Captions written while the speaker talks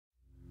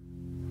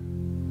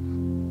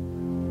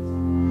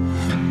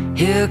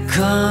Here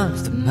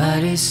comes the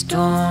mighty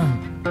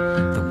storm.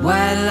 The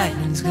white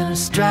lightning's gonna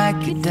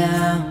strike you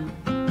down.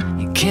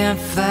 You can't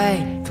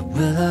fight the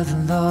will of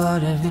the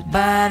Lord.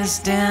 Everybody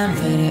stand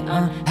ready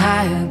on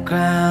higher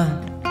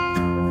ground.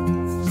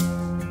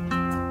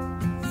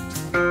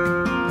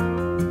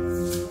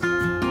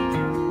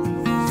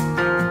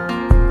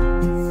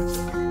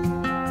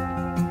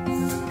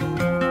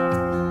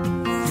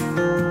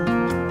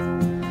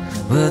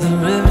 Well, the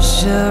river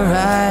shall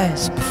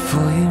rise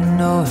before you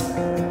know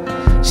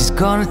it. She's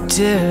gonna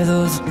tear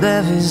those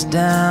levees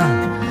down.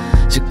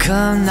 She'll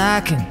come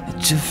knocking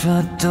at your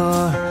front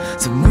door.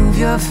 So move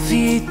your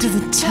feet to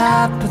the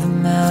top of the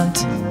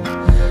mountain.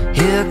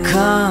 Here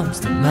comes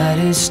the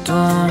mighty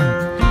storm.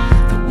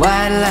 The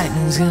white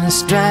lightning's gonna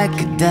strike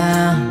you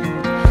down.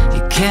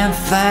 You can't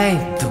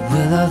fight the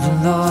will of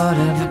the Lord.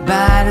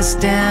 Everybody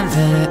stand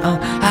ready on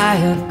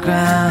higher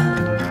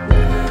ground.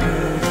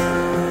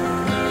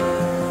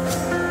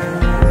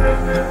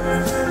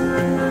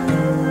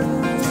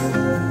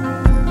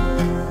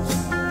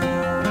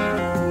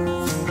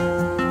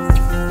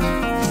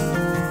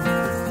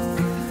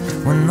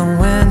 When the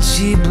wind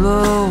she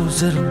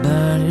blows, it'll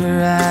burn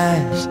your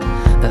eyes.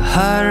 The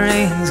hard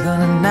rain's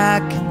gonna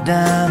knock you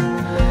down.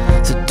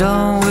 So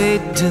don't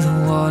wait till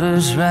the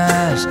waters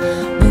rise.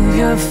 Move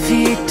your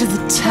feet to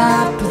the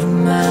top of the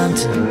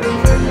mountain.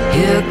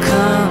 Here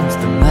comes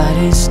the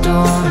mighty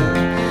storm.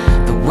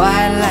 The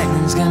white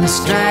lightning's gonna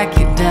strike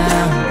you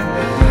down.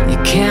 You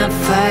can't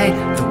fight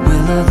the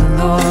will of the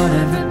Lord.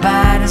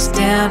 Everybody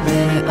stand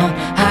ready on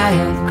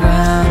higher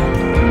ground.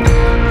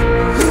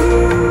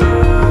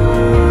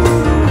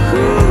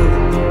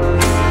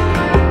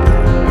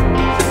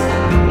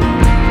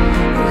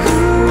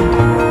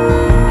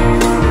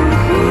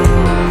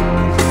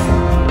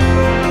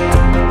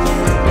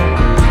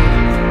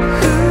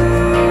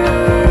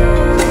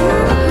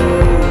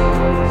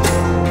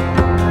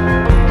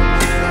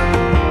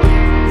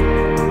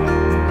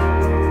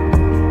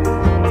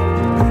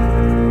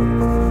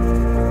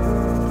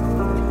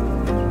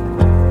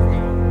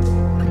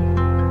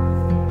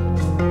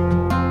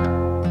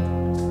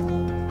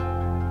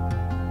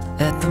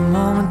 At the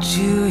moment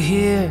you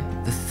hear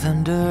the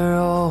thunder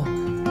roll,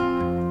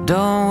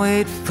 don't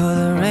wait for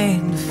the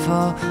rain to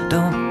fall.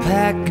 Don't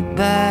pack your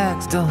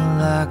bags, don't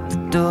lock the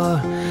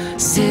door.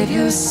 Save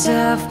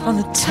yourself on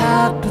the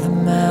top of the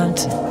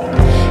mountain.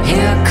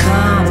 Here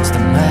comes the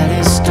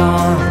mighty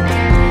storm.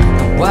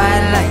 The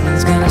white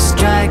lightning's gonna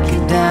strike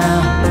you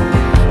down.